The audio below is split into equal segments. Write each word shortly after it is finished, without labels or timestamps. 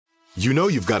You know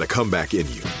you've got a comeback in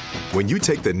you. When you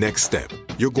take the next step,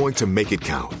 you're going to make it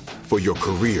count for your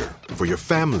career, for your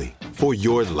family, for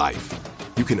your life.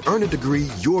 You can earn a degree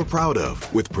you're proud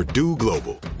of with Purdue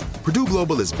Global. Purdue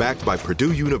Global is backed by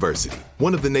Purdue University,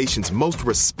 one of the nation's most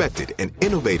respected and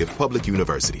innovative public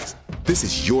universities. This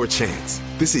is your chance.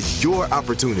 This is your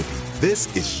opportunity.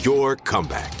 This is your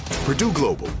comeback. Purdue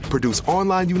Global, Purdue's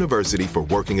online university for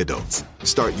working adults.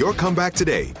 Start your comeback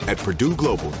today at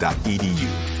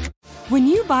purdueglobal.edu. When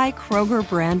you buy Kroger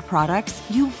brand products,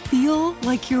 you feel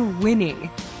like you're winning.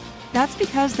 That's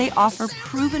because they offer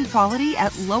proven quality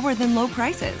at lower than low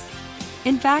prices.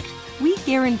 In fact, we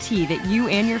guarantee that you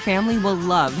and your family will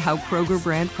love how Kroger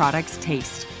brand products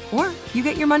taste, or you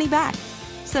get your money back.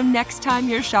 So next time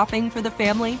you're shopping for the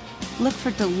family, look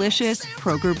for delicious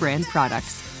Kroger brand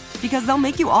products, because they'll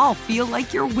make you all feel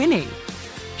like you're winning.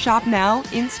 Shop now,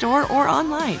 in-store, or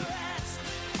online.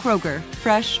 Kroger,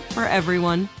 fresh for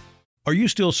everyone. Are you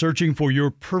still searching for your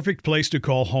perfect place to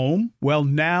call home? Well,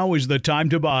 now is the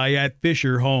time to buy at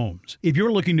Fisher Homes. If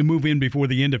you're looking to move in before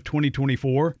the end of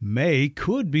 2024, May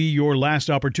could be your last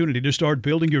opportunity to start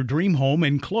building your dream home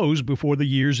and close before the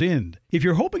year's end. If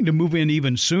you're hoping to move in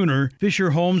even sooner,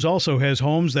 Fisher Homes also has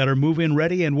homes that are move-in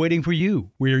ready and waiting for you,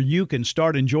 where you can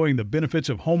start enjoying the benefits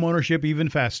of homeownership even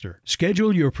faster.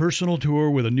 Schedule your personal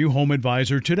tour with a new home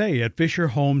advisor today at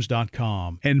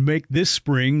FisherHomes.com and make this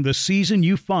spring the season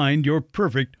you find your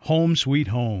perfect home sweet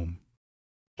home.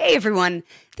 Hey everyone,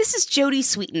 this is Jody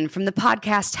Sweeten from the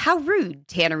podcast How Rude,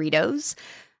 Tanneritos.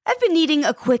 I've been needing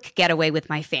a quick getaway with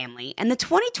my family, and the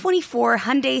 2024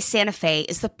 Hyundai Santa Fe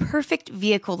is the perfect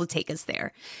vehicle to take us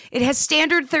there. It has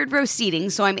standard third-row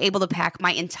seating, so I'm able to pack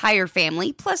my entire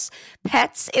family, plus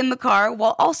pets, in the car,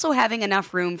 while also having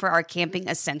enough room for our camping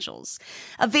essentials.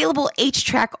 Available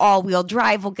H-Track all-wheel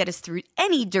drive will get us through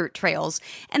any dirt trails,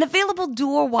 and available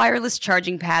dual wireless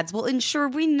charging pads will ensure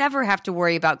we never have to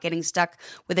worry about getting stuck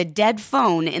with a dead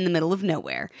phone in the middle of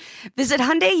nowhere. Visit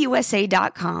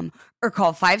HyundaiUSA.com or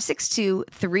call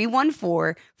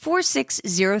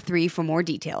 562-314-4603 for more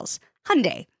details.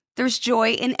 Hyundai, there's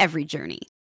joy in every journey.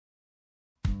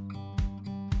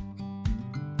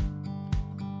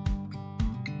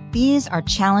 These are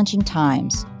challenging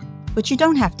times, but you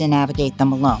don't have to navigate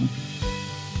them alone.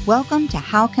 Welcome to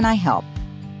How Can I Help?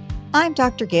 I'm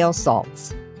Dr. Gail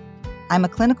Saltz. I'm a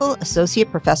clinical associate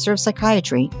professor of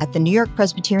psychiatry at the New York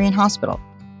Presbyterian Hospital,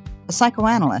 a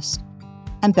psychoanalyst,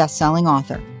 and best-selling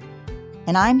author.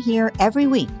 And I'm here every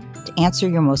week to answer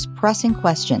your most pressing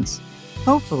questions,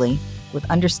 hopefully with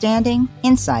understanding,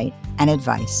 insight, and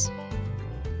advice.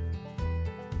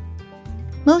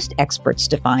 Most experts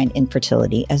define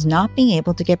infertility as not being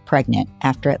able to get pregnant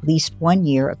after at least 1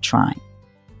 year of trying.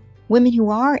 Women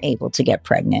who are able to get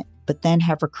pregnant but then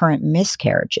have recurrent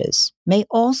miscarriages may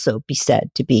also be said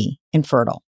to be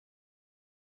infertile.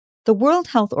 The World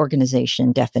Health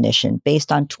Organization definition,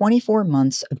 based on 24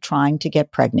 months of trying to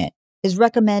get pregnant, is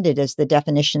recommended as the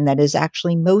definition that is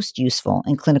actually most useful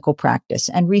in clinical practice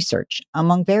and research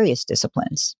among various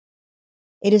disciplines.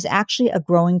 It is actually a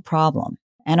growing problem,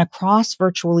 and across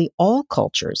virtually all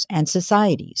cultures and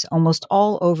societies almost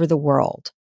all over the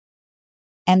world.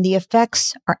 And the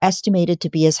effects are estimated to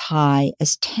be as high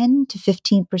as 10 to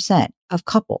 15% of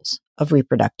couples of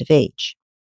reproductive age.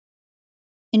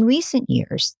 In recent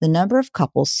years, the number of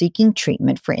couples seeking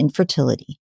treatment for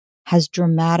infertility has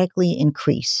dramatically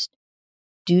increased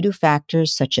due to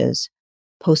factors such as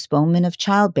postponement of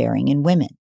childbearing in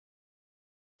women,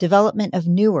 development of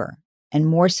newer and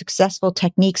more successful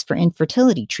techniques for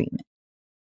infertility treatment,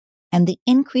 and the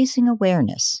increasing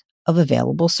awareness of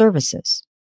available services.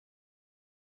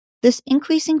 This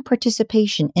increasing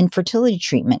participation in fertility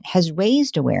treatment has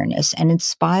raised awareness and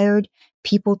inspired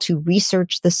people to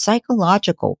research the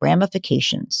psychological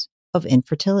ramifications of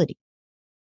infertility.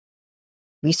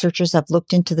 Researchers have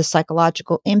looked into the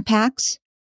psychological impacts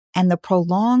and the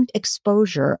prolonged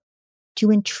exposure to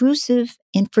intrusive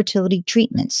infertility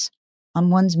treatments on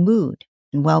one's mood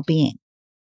and well-being.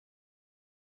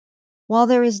 While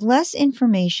there is less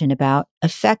information about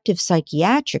effective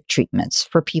psychiatric treatments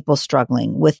for people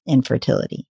struggling with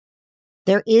infertility,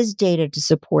 there is data to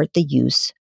support the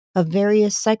use of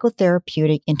various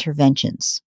psychotherapeutic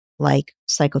interventions, like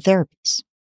psychotherapies.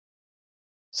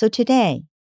 So today,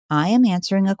 I am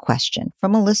answering a question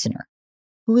from a listener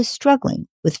who is struggling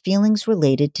with feelings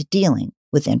related to dealing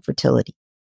with infertility.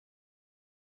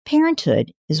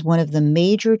 Parenthood is one of the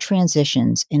major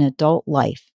transitions in adult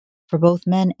life for both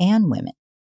men and women.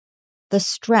 The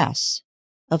stress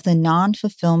of the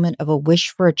non-fulfillment of a wish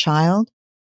for a child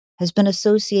has been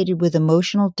associated with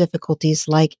emotional difficulties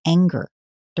like anger,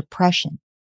 depression,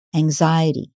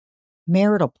 anxiety,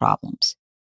 marital problems,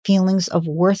 feelings of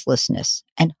worthlessness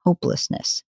and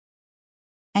hopelessness.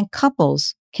 And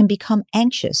couples can become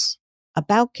anxious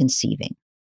about conceiving,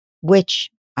 which,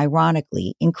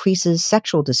 ironically, increases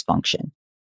sexual dysfunction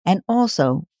and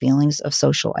also feelings of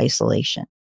social isolation.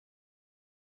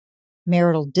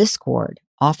 Marital discord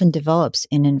often develops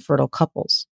in infertile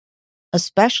couples,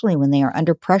 especially when they are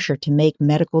under pressure to make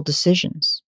medical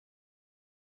decisions.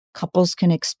 Couples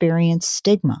can experience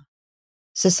stigma,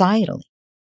 societally,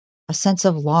 a sense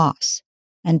of loss,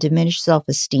 and diminished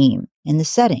self-esteem in the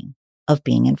setting of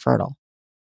being infertile.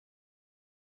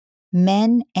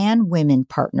 Men and women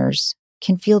partners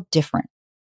can feel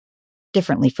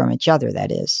differently from each other,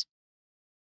 that is.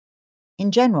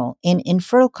 In general, in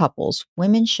infertile couples,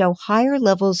 women show higher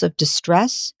levels of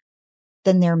distress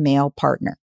than their male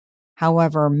partner.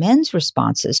 However, men's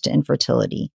responses to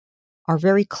infertility are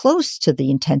very close to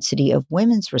the intensity of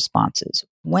women's responses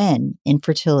when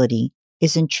infertility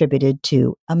is attributed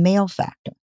to a male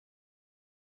factor.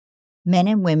 Men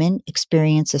and women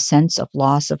experience a sense of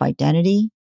loss of identity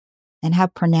and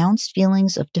have pronounced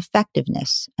feelings of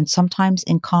defectiveness and sometimes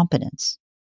incompetence.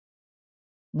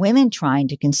 Women trying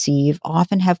to conceive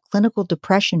often have clinical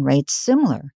depression rates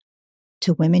similar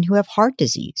to women who have heart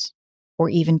disease or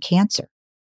even cancer.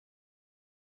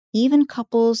 Even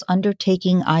couples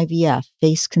undertaking IVF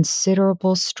face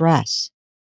considerable stress.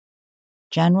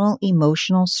 General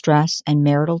emotional stress and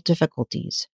marital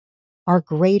difficulties are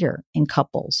greater in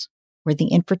couples where the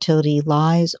infertility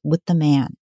lies with the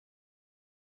man.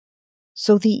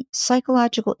 So the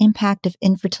psychological impact of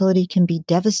infertility can be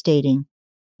devastating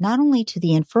not only to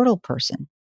the infertile person,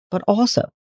 but also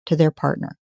to their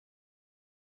partner.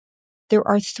 There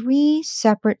are 3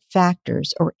 separate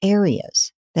factors or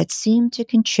areas that seem to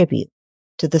contribute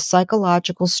to the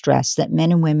psychological stress that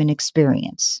men and women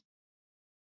experience.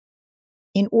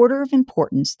 In order of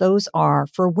importance, those are,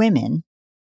 for women,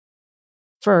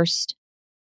 first,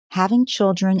 having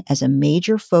children as a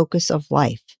major focus of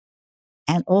life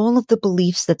and all of the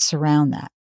beliefs that surround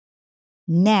that.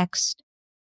 Next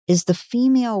is the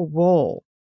female role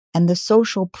and the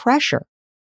social pressure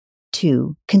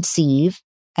to conceive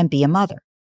and be a mother.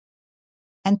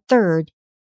 And third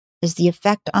is the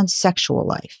effect on sexual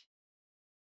life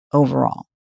overall.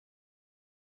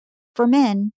 For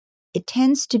men, it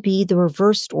tends to be the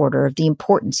reversed order of the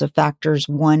importance of factors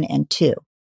 1 and 2.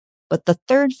 But the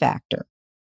third factor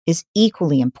is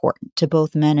equally important to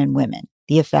both men and women,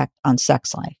 the effect on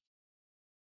sex life.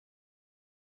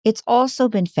 It's also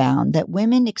been found that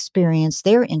women experience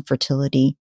their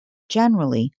infertility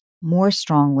generally more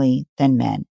strongly than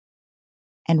men,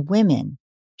 and women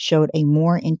showed a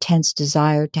more intense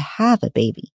desire to have a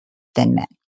baby than men.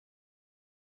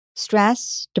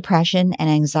 Stress, depression, and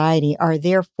anxiety are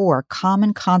therefore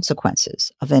common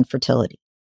consequences of infertility.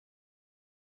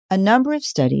 A number of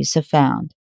studies have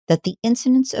found that the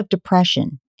incidence of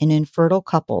depression in infertile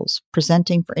couples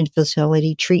presenting for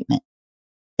infertility treatment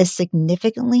is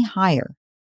significantly higher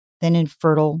than in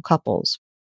fertile couples,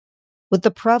 with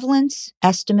the prevalence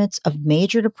estimates of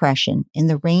major depression in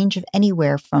the range of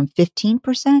anywhere from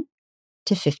 15%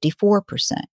 to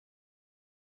 54%.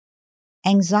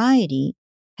 Anxiety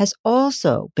has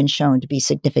also been shown to be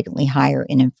significantly higher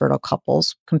in infertile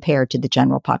couples compared to the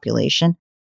general population,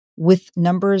 with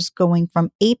numbers going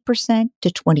from 8% to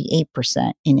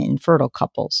 28% in infertile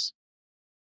couples.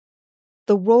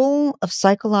 The role of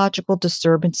psychological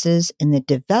disturbances in the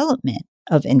development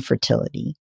of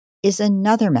infertility is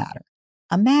another matter,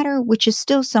 a matter which is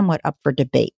still somewhat up for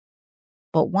debate.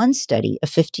 But one study of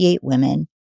 58 women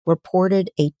reported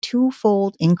a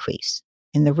 2-fold increase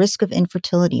in the risk of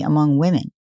infertility among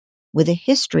women with a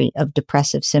history of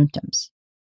depressive symptoms.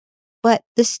 But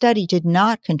this study did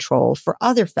not control for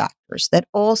other factors that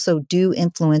also do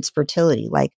influence fertility,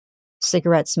 like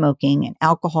cigarette smoking and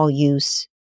alcohol use,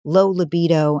 low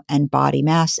libido, and body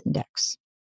mass index.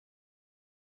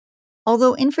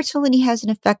 Although infertility has an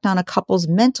effect on a couple's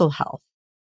mental health,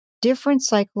 different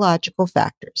psychological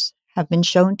factors have been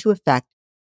shown to affect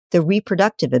the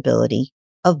reproductive ability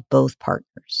of both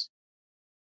partners.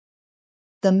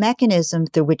 The mechanism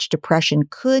through which depression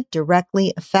could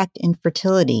directly affect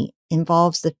infertility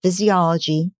involves the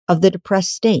physiology of the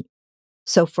depressed state.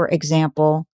 So, for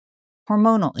example,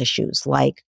 hormonal issues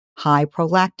like high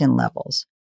prolactin levels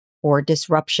or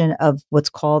disruption of what's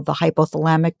called the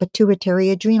hypothalamic pituitary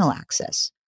adrenal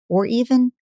axis, or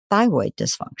even thyroid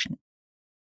dysfunction.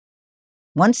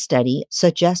 One study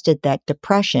suggested that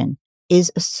depression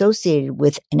is associated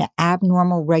with an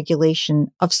abnormal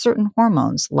regulation of certain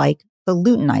hormones like the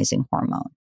luteinizing hormone,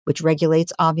 which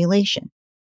regulates ovulation.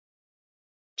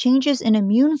 changes in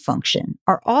immune function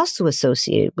are also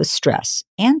associated with stress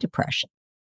and depression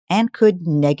and could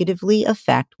negatively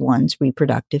affect one's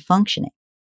reproductive functioning.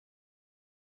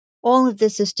 All of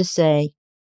this is to say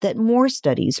that more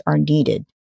studies are needed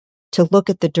to look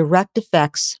at the direct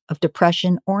effects of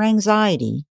depression or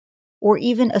anxiety, or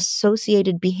even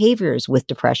associated behaviors with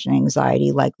depression and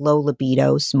anxiety like low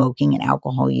libido, smoking, and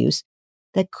alcohol use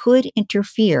that could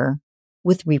interfere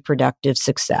with reproductive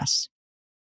success.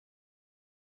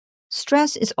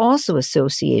 Stress is also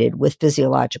associated with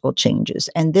physiological changes,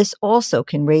 and this also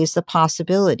can raise the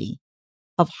possibility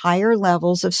of higher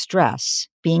levels of stress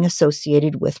being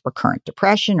associated with recurrent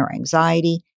depression or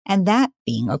anxiety, and that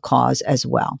being a cause as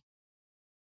well.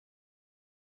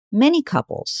 Many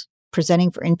couples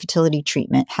presenting for infertility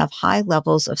treatment have high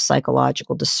levels of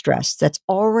psychological distress that's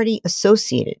already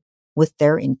associated with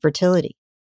their infertility.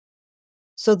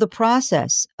 So the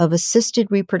process of assisted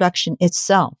reproduction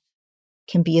itself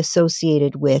can be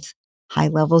associated with high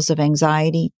levels of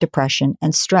anxiety, depression,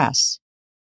 and stress.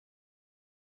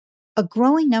 A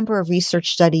growing number of research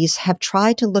studies have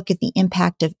tried to look at the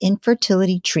impact of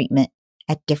infertility treatment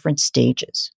at different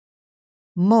stages.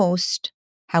 Most,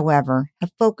 however,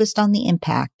 have focused on the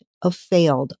impact of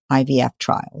failed IVF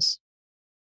trials.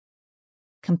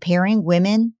 Comparing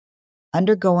women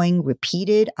undergoing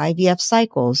repeated IVF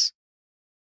cycles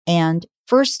and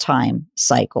first-time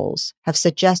cycles have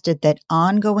suggested that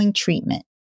ongoing treatment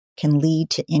can lead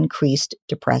to increased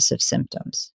depressive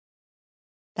symptoms.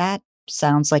 That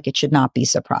sounds like it should not be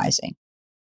surprising.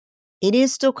 It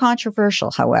is still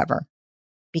controversial, however,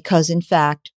 because in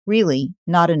fact, really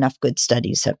not enough good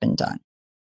studies have been done.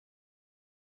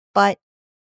 But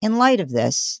in light of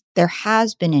this, there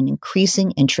has been an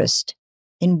increasing interest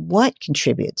in what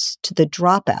contributes to the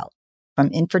dropout from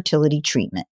infertility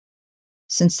treatment,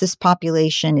 since this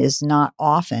population is not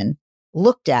often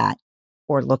looked at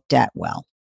or looked at well.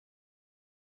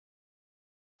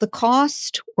 The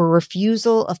cost or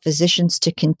refusal of physicians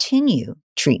to continue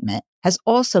treatment has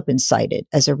also been cited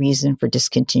as a reason for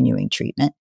discontinuing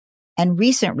treatment, and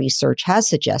recent research has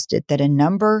suggested that a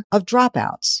number of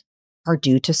dropouts are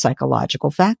due to psychological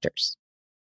factors.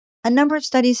 A number of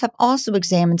studies have also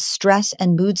examined stress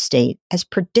and mood state as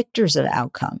predictors of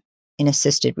outcome in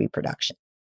assisted reproduction.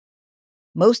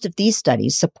 Most of these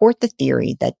studies support the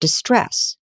theory that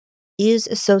distress is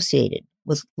associated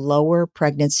with lower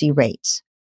pregnancy rates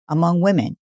among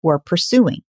women who are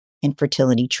pursuing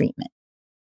infertility treatment.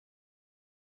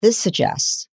 This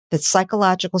suggests that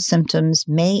psychological symptoms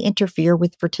may interfere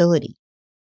with fertility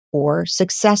or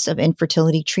success of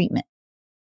infertility treatment,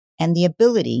 and the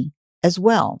ability as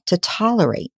well to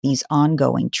tolerate these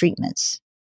ongoing treatments.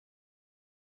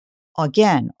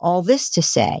 Again, all this to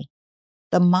say,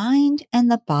 the mind and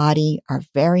the body are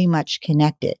very much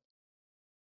connected.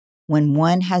 When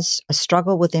one has a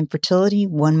struggle with infertility,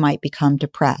 one might become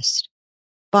depressed.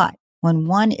 But when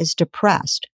one is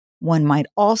depressed, one might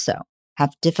also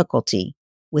have difficulty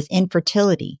with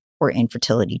infertility or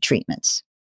infertility treatments.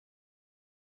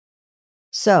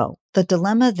 So, the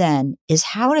dilemma then is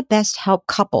how to best help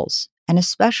couples, and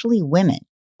especially women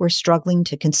who are struggling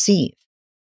to conceive,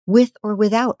 with or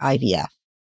without IVF,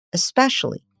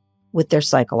 especially with their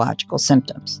psychological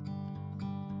symptoms.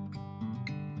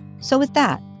 So with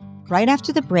that, right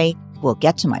after the break, we'll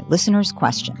get to my listener's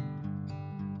question.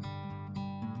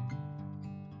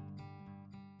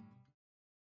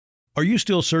 Are you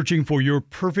still searching for your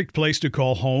perfect place to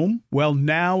call home? Well,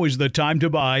 now is the time to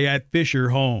buy at Fisher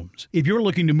Homes. If you're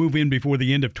looking to move in before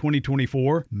the end of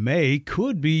 2024, May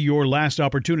could be your last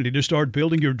opportunity to start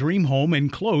building your dream home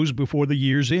and close before the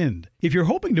year's end. If you're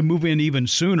hoping to move in even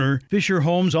sooner, Fisher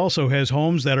Homes also has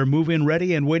homes that are move-in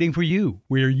ready and waiting for you,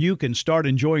 where you can start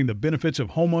enjoying the benefits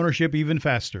of homeownership even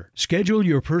faster. Schedule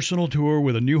your personal tour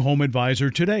with a new home advisor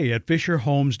today at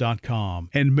FisherHomes.com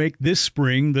and make this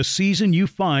spring the season you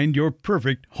find your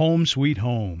perfect home sweet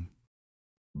home.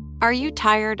 Are you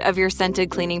tired of your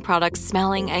scented cleaning products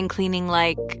smelling and cleaning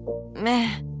like meh?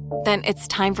 Then it's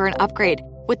time for an upgrade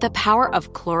with the power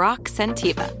of Clorox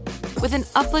Scentiva. With an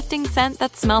uplifting scent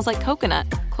that smells like coconut,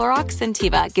 Clorox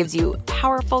Scentiva gives you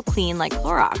powerful clean like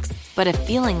Clorox, but a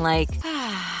feeling like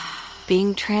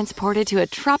being transported to a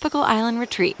tropical island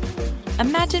retreat.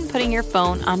 Imagine putting your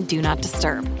phone on Do Not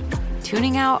Disturb,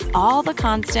 tuning out all the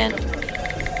constant,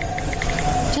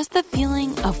 just the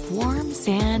feeling of warm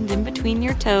sand in between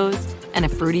your toes and a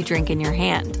fruity drink in your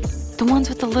hand. The ones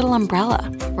with the little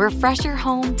umbrella. Refresh your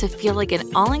home to feel like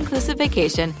an all-inclusive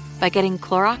vacation by getting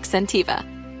Clorox Scentiva.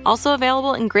 Also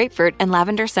available in grapefruit and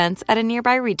lavender scents at a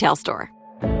nearby retail store.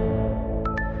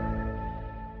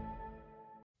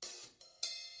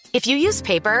 If you use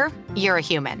paper, you're a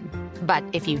human. But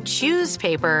if you choose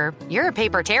paper, you're a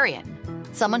papertarian.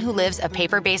 Someone who lives a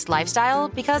paper-based lifestyle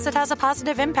because it has a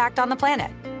positive impact on the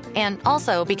planet. And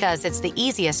also because it's the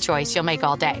easiest choice you'll make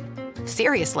all day.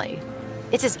 Seriously.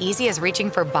 It's as easy as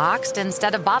reaching for boxed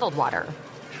instead of bottled water.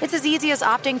 It's as easy as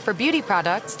opting for beauty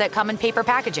products that come in paper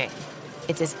packaging.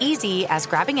 It's as easy as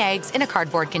grabbing eggs in a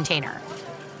cardboard container.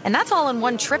 And that's all in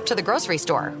one trip to the grocery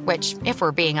store, which, if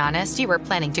we're being honest, you were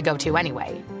planning to go to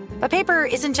anyway. But paper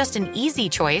isn't just an easy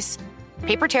choice.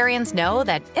 Papertarians know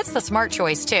that it's the smart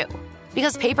choice, too.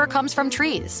 Because paper comes from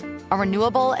trees, a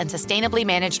renewable and sustainably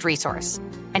managed resource.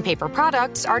 And paper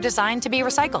products are designed to be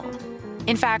recycled.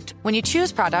 In fact, when you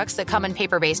choose products that come in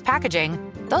paper-based packaging,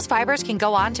 those fibers can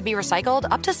go on to be recycled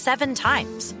up to 7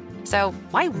 times. So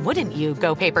why wouldn't you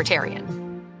go papertarian?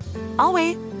 I'll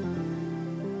wait.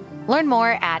 Learn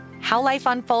more at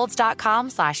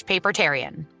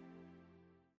howlifeunfolds.com/papertarian.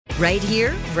 Right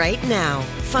here, right now.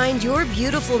 Find your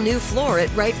beautiful new floor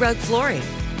at Right Rug Flooring.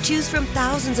 Choose from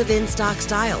thousands of in-stock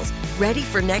styles, ready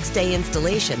for next day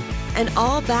installation, and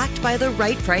all backed by the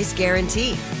right price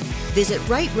guarantee. Visit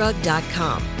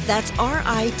rightrug.com. That's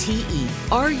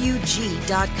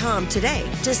RITERUG.com today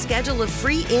to schedule a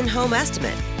free in-home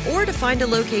estimate or to find a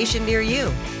location near you.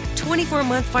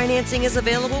 24-month financing is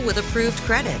available with approved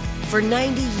credit. For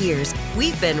 90 years,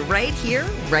 we've been right here,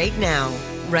 right now.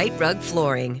 Right Rug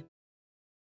Flooring.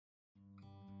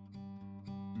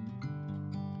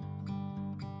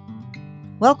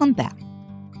 Welcome back.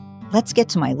 Let's get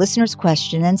to my listener's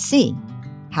question and see,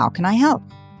 how can I help?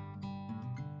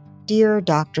 Dear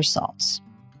Dr. Saltz,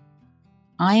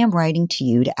 I am writing to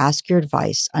you to ask your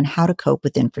advice on how to cope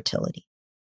with infertility.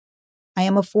 I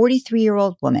am a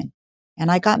 43-year-old woman,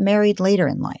 and I got married later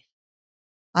in life.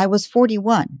 I was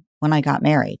 41 when I got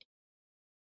married.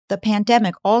 The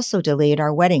pandemic also delayed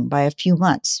our wedding by a few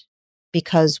months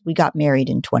because we got married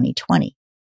in 2020.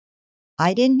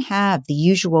 I didn't have the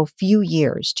usual few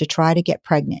years to try to get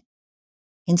pregnant.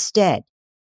 Instead,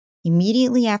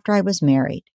 immediately after I was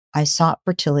married, I sought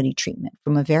fertility treatment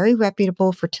from a very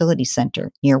reputable fertility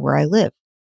center near where I live.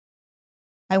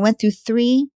 I went through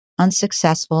 3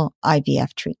 unsuccessful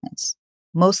IVF treatments,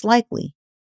 most likely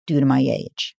due to my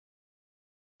age.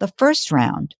 The first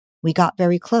round, we got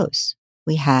very close.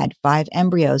 We had 5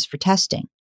 embryos for testing,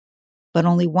 but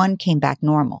only 1 came back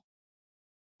normal.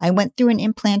 I went through an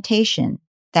implantation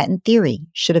that in theory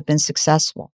should have been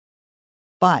successful.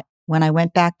 But when I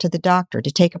went back to the doctor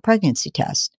to take a pregnancy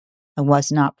test, I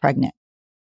was not pregnant.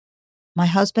 My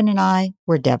husband and I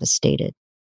were devastated.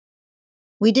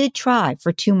 We did try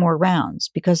for 2 more rounds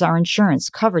because our insurance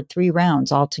covered 3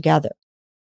 rounds altogether,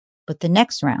 but the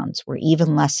next rounds were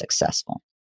even less successful.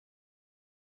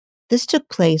 This took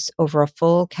place over a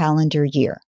full calendar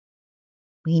year.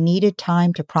 We needed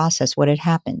time to process what had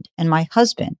happened, and my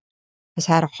husband has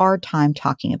had a hard time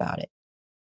talking about it.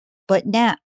 But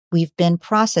now we've been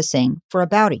processing for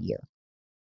about a year.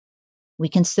 We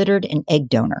considered an egg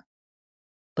donor,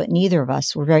 but neither of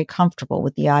us were very comfortable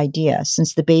with the idea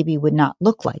since the baby would not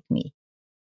look like me,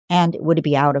 and it would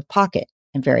be out of pocket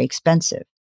and very expensive,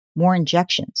 more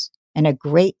injections, and a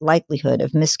great likelihood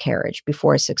of miscarriage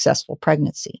before a successful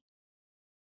pregnancy.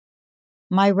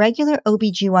 My regular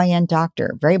OBGYN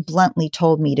doctor very bluntly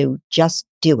told me to just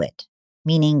do it,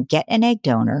 meaning get an egg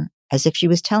donor, as if she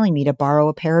was telling me to borrow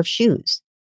a pair of shoes.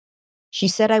 She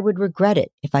said I would regret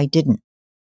it if I didn't.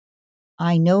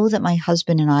 I know that my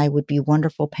husband and I would be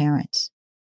wonderful parents.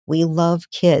 We love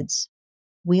kids.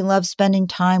 We love spending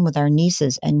time with our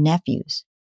nieces and nephews.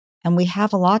 And we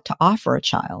have a lot to offer a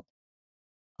child.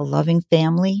 A loving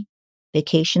family,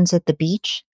 vacations at the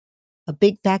beach, a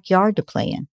big backyard to play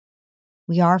in.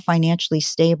 We are financially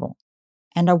stable,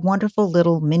 and a wonderful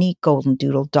little mini golden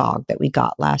doodle dog that we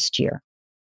got last year.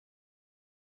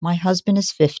 My husband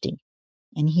is 50,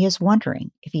 and he is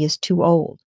wondering if he is too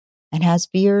old and has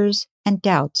fears and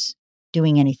doubts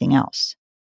doing anything else.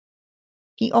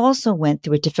 He also went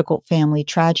through a difficult family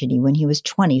tragedy when he was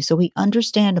 20, so he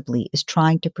understandably is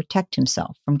trying to protect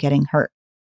himself from getting hurt.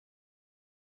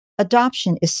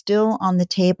 Adoption is still on the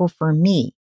table for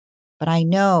me, but I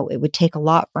know it would take a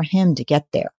lot for him to get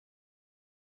there.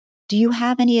 Do you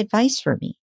have any advice for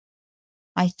me?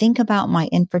 I think about my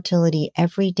infertility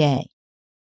every day.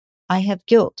 I have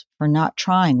guilt for not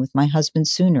trying with my husband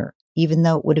sooner, even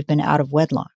though it would have been out of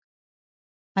wedlock.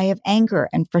 I have anger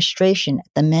and frustration at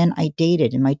the men I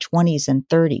dated in my 20s and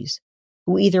 30s,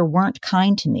 who either weren't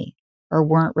kind to me or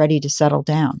weren't ready to settle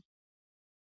down.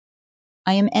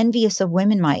 I am envious of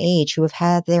women my age who have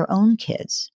had their own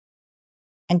kids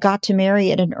and got to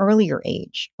marry at an earlier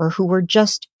age, or who were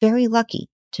just very lucky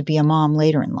to be a mom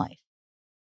later in life.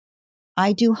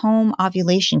 I do home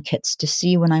ovulation kits to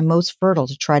see when I'm most fertile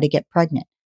to try to get pregnant,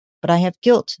 but I have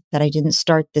guilt that I didn't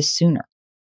start this sooner.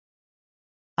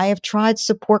 I have tried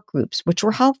support groups, which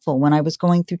were helpful when I was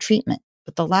going through treatment,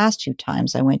 but the last 2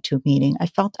 times I went to a meeting, I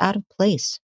felt out of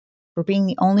place for being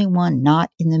the only one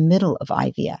not in the middle of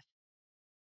IVF.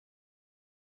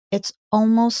 It's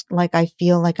almost like I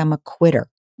feel like I'm a quitter,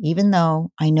 even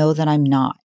though I know that I'm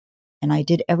not, and I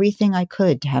did everything I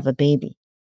could to have a baby.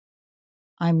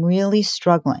 I'm really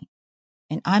struggling,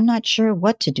 and I'm not sure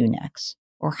what to do next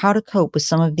or how to cope with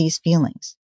some of these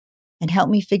feelings and help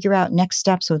me figure out next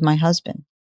steps with my husband.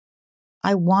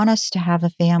 I want us to have a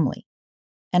family,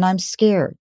 and I'm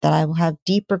scared that I will have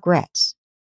deep regrets,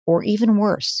 or even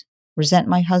worse, resent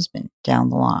my husband down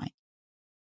the line.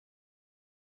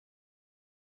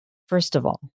 First of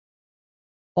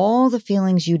all the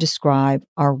feelings you describe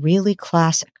are really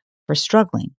classic for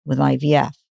struggling with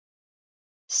IVF.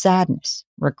 Sadness,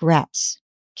 regrets,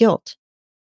 guilt,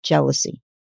 jealousy.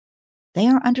 They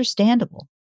are understandable,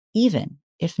 even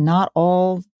if not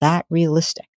all that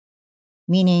realistic.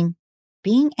 Meaning,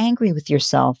 being angry with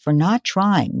yourself for not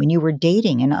trying when you were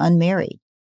dating and unmarried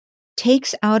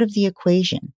takes out of the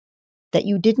equation that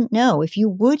you didn't know if you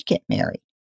would get married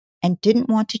and didn't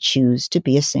want to choose to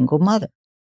be a single mother.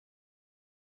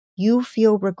 You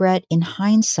feel regret in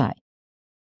hindsight,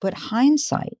 but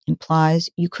hindsight implies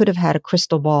you could have had a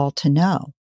crystal ball to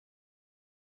know.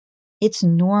 It's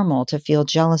normal to feel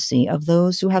jealousy of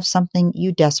those who have something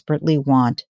you desperately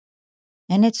want,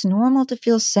 and it's normal to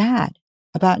feel sad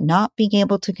about not being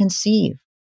able to conceive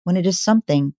when it is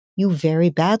something you very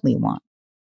badly want.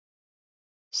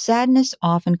 Sadness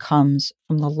often comes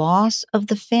from the loss of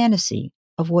the fantasy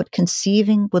of what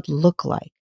conceiving would look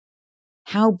like,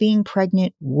 how being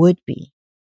pregnant would be,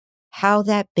 how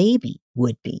that baby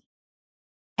would be.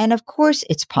 And of course,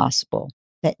 it's possible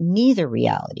that neither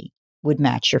reality would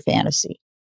match your fantasy.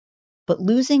 But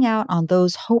losing out on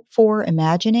those hoped-for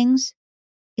imaginings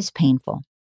is painful.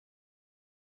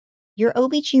 Your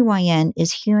OBGYN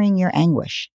is hearing your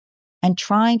anguish and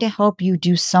trying to help you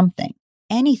do something,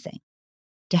 anything,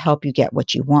 to help you get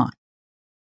what you want.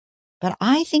 But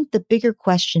I think the bigger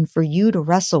question for you to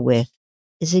wrestle with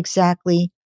is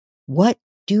exactly, what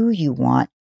do you want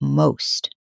most?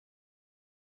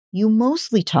 You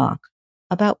mostly talk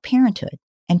about parenthood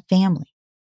and family.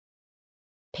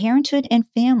 Parenthood and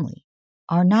family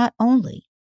are not only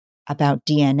about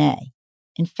DNA.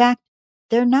 In fact,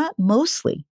 they're not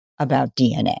mostly about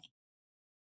DNA.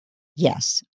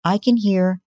 Yes, I can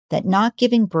hear that not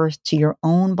giving birth to your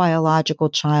own biological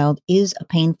child is a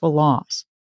painful loss,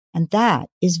 and that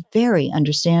is very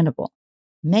understandable.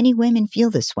 Many women feel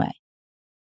this way.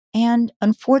 And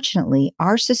unfortunately,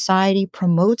 our society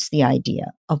promotes the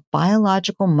idea of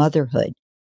biological motherhood,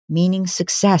 meaning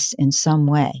success in some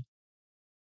way.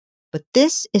 But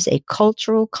this is a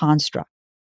cultural construct,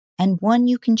 and one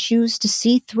you can choose to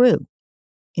see through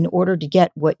in order to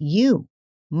get what you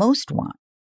most want.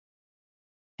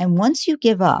 And once you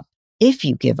give up, if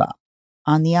you give up,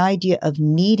 on the idea of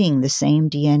needing the same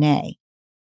DNA,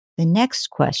 the next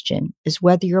question is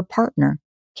whether your partner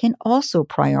can also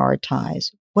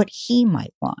prioritize what he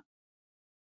might want.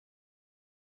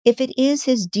 If it is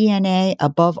his DNA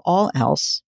above all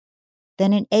else,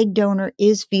 then an egg donor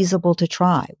is feasible to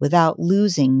try without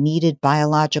losing needed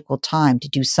biological time to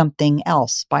do something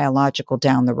else biological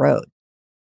down the road.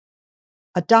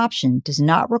 Adoption does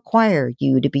not require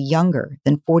you to be younger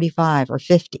than 45 or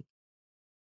 50.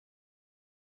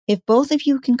 If both of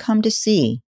you can come to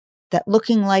see that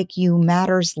looking like you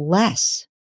matters less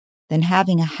than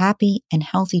having a happy and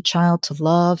healthy child to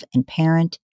love and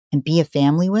parent and be a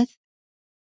family with,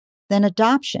 then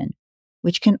adoption,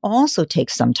 which can also take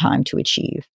some time to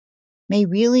achieve, may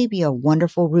really be a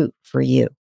wonderful route for you.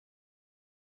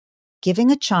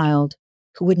 Giving a child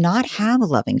who would not have a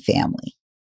loving family,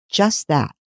 just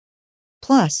that,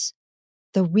 plus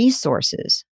the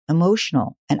resources,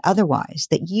 emotional and otherwise,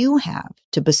 that you have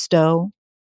to bestow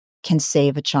can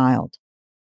save a child.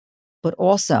 But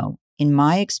also, in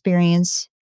my experience,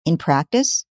 in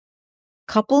practice,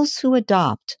 couples who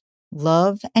adopt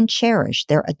love and cherish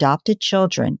their adopted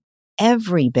children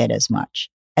every bit as much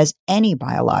as any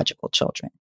biological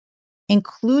children,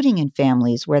 including in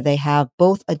families where they have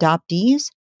both adoptees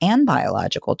and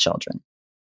biological children.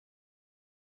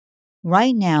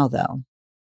 Right now, though,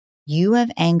 you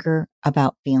have anger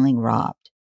about feeling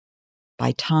robbed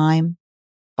by time,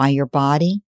 by your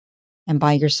body, and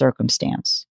by your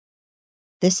circumstance.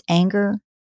 This anger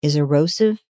is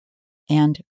erosive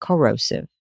and corrosive.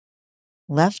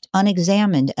 Left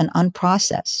unexamined and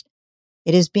unprocessed,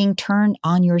 it is being turned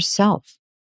on yourself,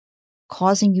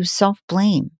 causing you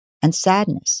self-blame and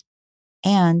sadness.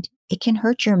 And it can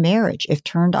hurt your marriage if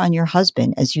turned on your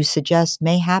husband, as you suggest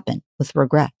may happen with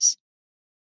regrets.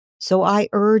 So I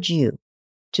urge you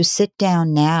to sit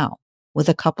down now with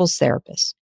a couples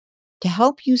therapist to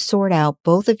help you sort out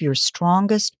both of your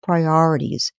strongest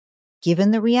priorities,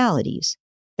 given the realities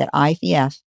that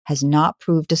IVF has not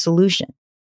proved a solution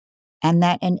and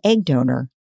that an egg donor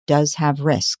does have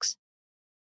risks.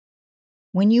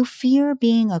 When you fear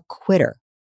being a quitter,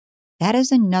 that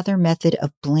is another method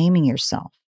of blaming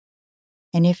yourself.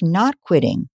 And if not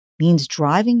quitting means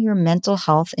driving your mental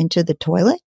health into the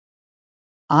toilet,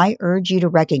 I urge you to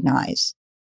recognize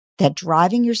that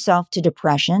driving yourself to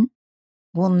depression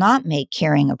will not make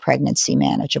carrying a pregnancy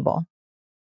manageable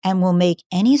and will make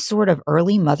any sort of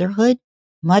early motherhood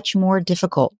much more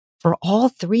difficult for all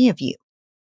three of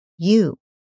you,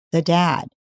 the dad,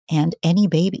 and any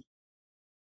baby.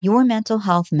 Your mental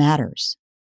health matters.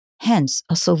 Hence,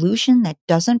 a solution that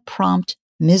doesn't prompt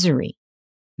misery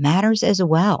matters as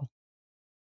well.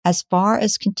 As far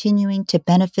as continuing to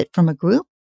benefit from a group,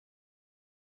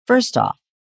 first off,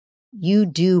 you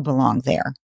do belong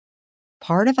there.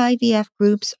 Part of IVF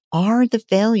groups are the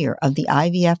failure of the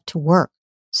IVF to work,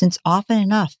 since often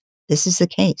enough this is the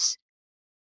case.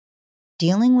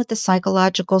 Dealing with the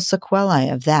psychological sequelae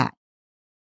of that,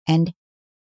 and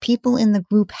people in the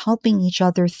group helping each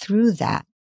other through that,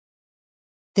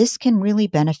 this can really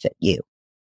benefit you.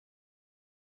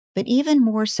 But even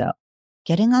more so,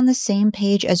 getting on the same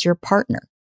page as your partner,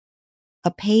 a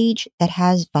page that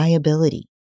has viability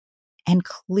and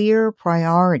clear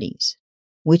priorities,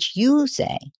 which you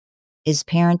say is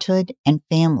parenthood and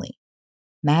family,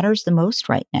 matters the most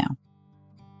right now.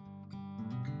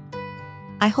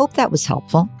 I hope that was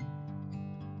helpful.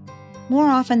 More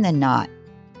often than not,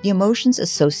 the emotions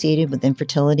associated with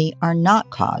infertility are not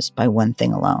caused by one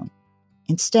thing alone.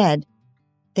 Instead,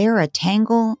 they are a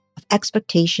tangle of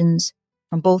expectations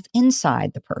from both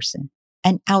inside the person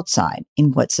and outside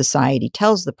in what society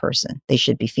tells the person they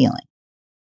should be feeling.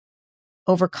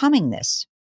 Overcoming this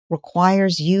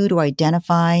requires you to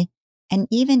identify and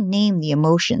even name the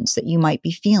emotions that you might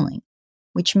be feeling,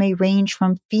 which may range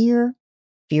from fear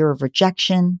of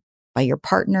rejection by your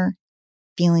partner,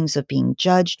 feelings of being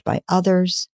judged by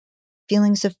others,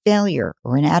 feelings of failure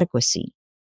or inadequacy,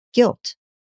 guilt,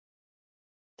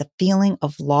 the feeling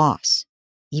of loss,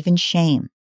 even shame,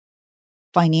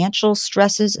 financial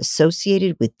stresses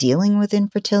associated with dealing with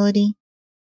infertility,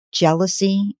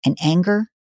 jealousy and anger,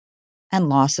 and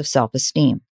loss of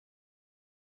self-esteem.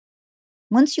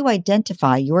 Once you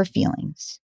identify your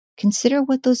feelings, consider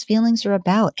what those feelings are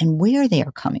about and where they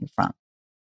are coming from,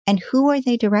 and who are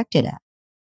they directed at.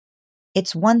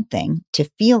 It's one thing to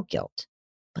feel guilt,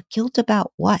 but guilt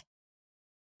about what?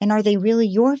 And are they really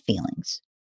your feelings?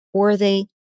 Or are they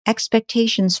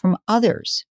expectations from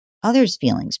others'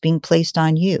 feelings being placed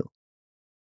on you?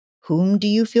 Whom do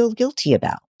you feel guilty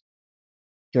about?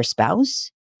 Your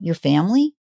spouse? Your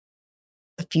family?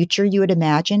 The future you had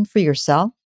imagined for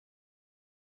yourself?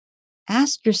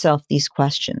 Ask yourself these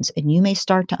questions and you may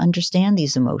start to understand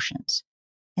these emotions,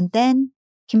 and then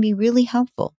can be really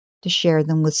helpful to share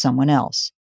them with someone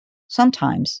else,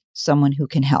 sometimes someone who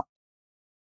can help.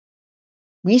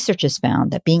 Research has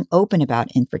found that being open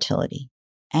about infertility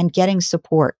and getting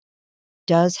support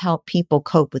does help people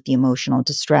cope with the emotional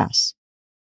distress.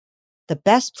 The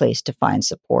best place to find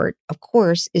support, of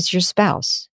course, is your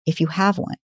spouse, if you have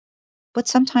one. But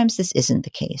sometimes this isn't the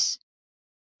case.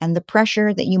 And the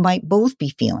pressure that you might both be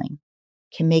feeling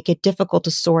can make it difficult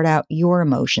to sort out your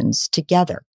emotions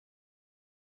together.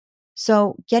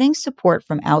 So, getting support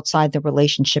from outside the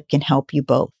relationship can help you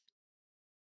both.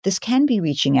 This can be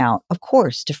reaching out, of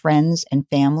course, to friends and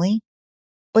family,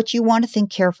 but you want to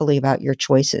think carefully about your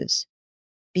choices,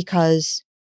 because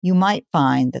you might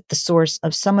find that the source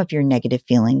of some of your negative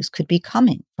feelings could be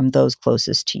coming from those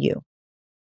closest to you.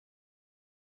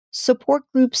 Support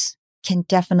groups can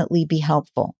definitely be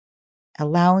helpful,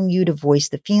 allowing you to voice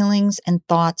the feelings and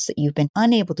thoughts that you've been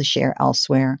unable to share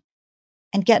elsewhere,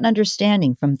 and get an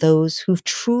understanding from those who've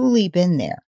truly been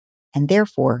there and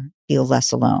therefore feel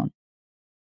less alone.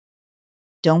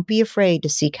 Don't be afraid to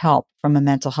seek help from a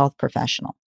mental health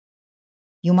professional.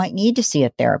 You might need to see a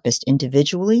therapist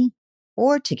individually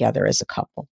or together as a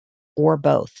couple, or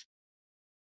both.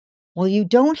 While you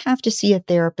don't have to see a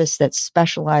therapist that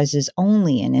specializes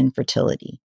only in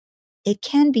infertility, it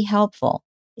can be helpful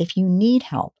if you need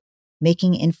help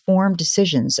making informed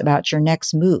decisions about your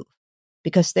next move,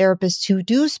 because therapists who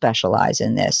do specialize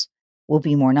in this will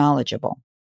be more knowledgeable.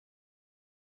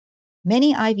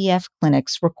 Many IVF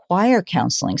clinics require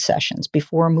counseling sessions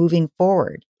before moving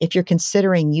forward if you're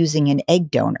considering using an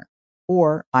egg donor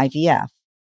or IVF,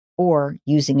 or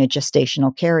using a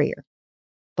gestational carrier,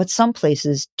 but some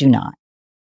places do not.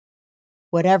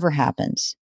 Whatever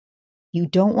happens, you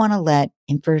don't want to let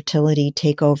infertility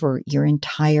take over your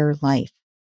entire life.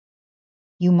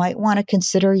 You might want to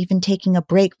consider even taking a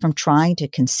break from trying to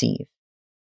conceive.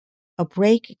 A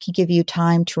break can give you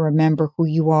time to remember who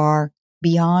you are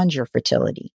beyond your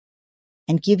fertility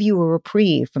and give you a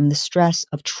reprieve from the stress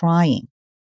of trying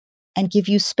and give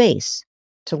you space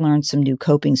to learn some new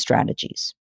coping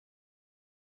strategies.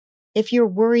 If you're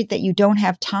worried that you don't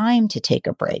have time to take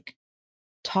a break,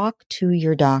 talk to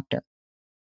your doctor.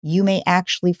 You may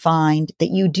actually find that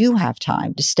you do have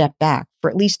time to step back for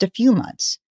at least a few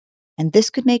months, and this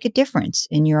could make a difference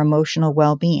in your emotional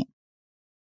well-being.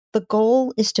 The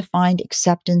goal is to find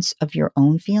acceptance of your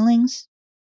own feelings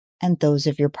and those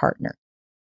of your partner.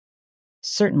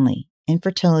 Certainly,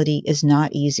 infertility is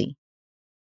not easy,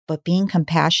 but being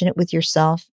compassionate with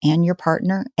yourself and your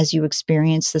partner as you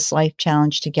experience this life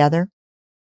challenge together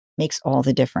makes all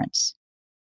the difference.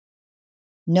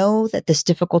 Know that this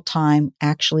difficult time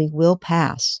actually will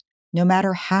pass, no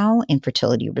matter how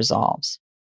infertility resolves.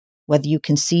 Whether you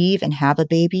conceive and have a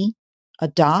baby,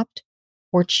 adopt,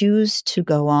 or choose to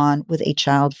go on with a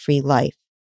child-free life,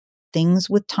 things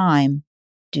with time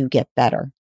do get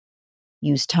better.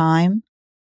 Use time,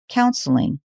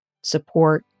 counseling,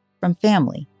 support from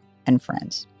family and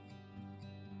friends.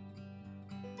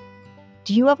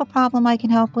 Do you have a problem I can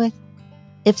help with?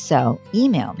 If so,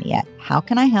 email me at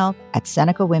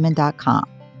howcanihelp@senecawomen.com.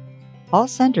 All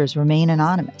senders remain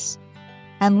anonymous.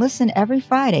 And listen every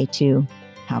Friday to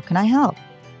How Can I Help?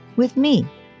 With me,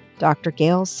 Dr.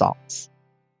 Gail Saltz.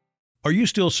 Are you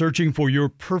still searching for your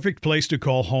perfect place to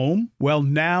call home? Well,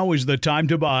 now is the time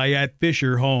to buy at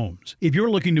Fisher Homes. If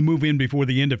you're looking to move in before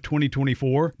the end of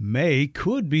 2024, May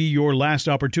could be your last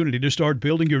opportunity to start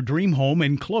building your dream home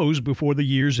and close before the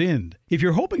year's end. If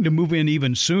you're hoping to move in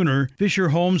even sooner, Fisher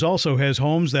Homes also has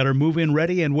homes that are move-in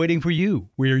ready and waiting for you,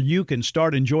 where you can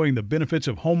start enjoying the benefits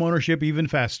of homeownership even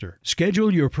faster.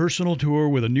 Schedule your personal tour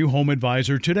with a new home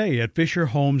advisor today at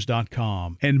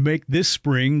FisherHomes.com and make this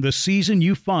spring the season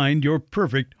you find your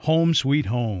perfect home sweet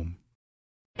home.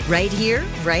 Right here,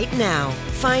 right now.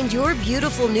 Find your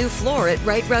beautiful new floor at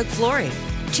Right Rug Flooring.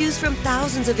 Choose from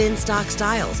thousands of in-stock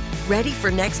styles, ready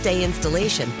for next day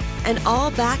installation, and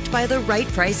all backed by the right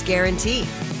price guarantee.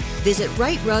 Visit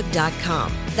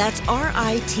rightrug.com. That's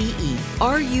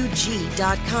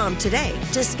RITERUG.com today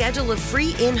to schedule a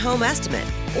free in-home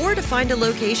estimate or to find a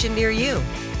location near you.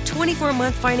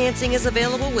 24-month financing is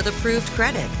available with approved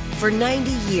credit. For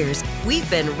 90 years, we've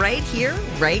been right here,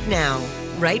 right now.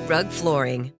 Right Rug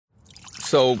Flooring.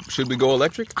 So, should we go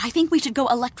electric? I think we should go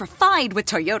electrified with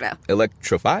Toyota.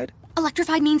 Electrified?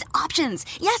 Electrified means options.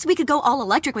 Yes, we could go all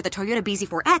electric with the Toyota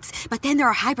BZ4X, but then there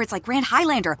are hybrids like Grand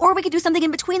Highlander, or we could do something in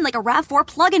between like a RAV4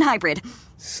 plug-in hybrid.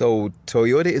 So,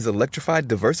 Toyota is electrified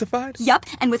diversified? Yup,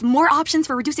 and with more options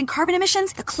for reducing carbon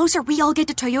emissions, the closer we all get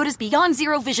to Toyota's Beyond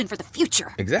Zero vision for the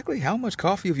future. Exactly how much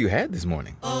coffee have you had this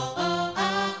morning?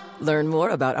 Learn more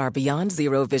about our Beyond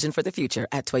Zero vision for the future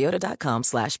at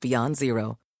toyota.com/Beyond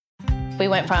Zero. We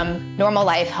went from normal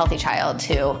life, healthy child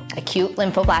to acute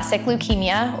lymphoblastic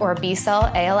leukemia or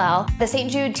B-cell ALL. The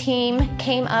St. Jude team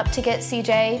came up to get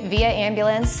CJ via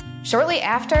ambulance. Shortly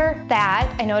after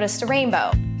that, I noticed a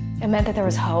rainbow. It meant that there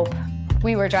was hope.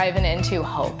 We were driving into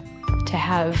hope. To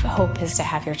have hope is to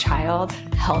have your child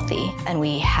healthy, and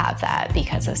we have that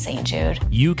because of St. Jude.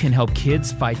 You can help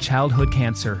kids fight childhood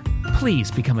cancer. Please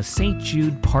become a St.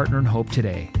 Jude Partner in Hope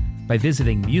today by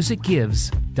visiting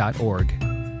musicgives.org.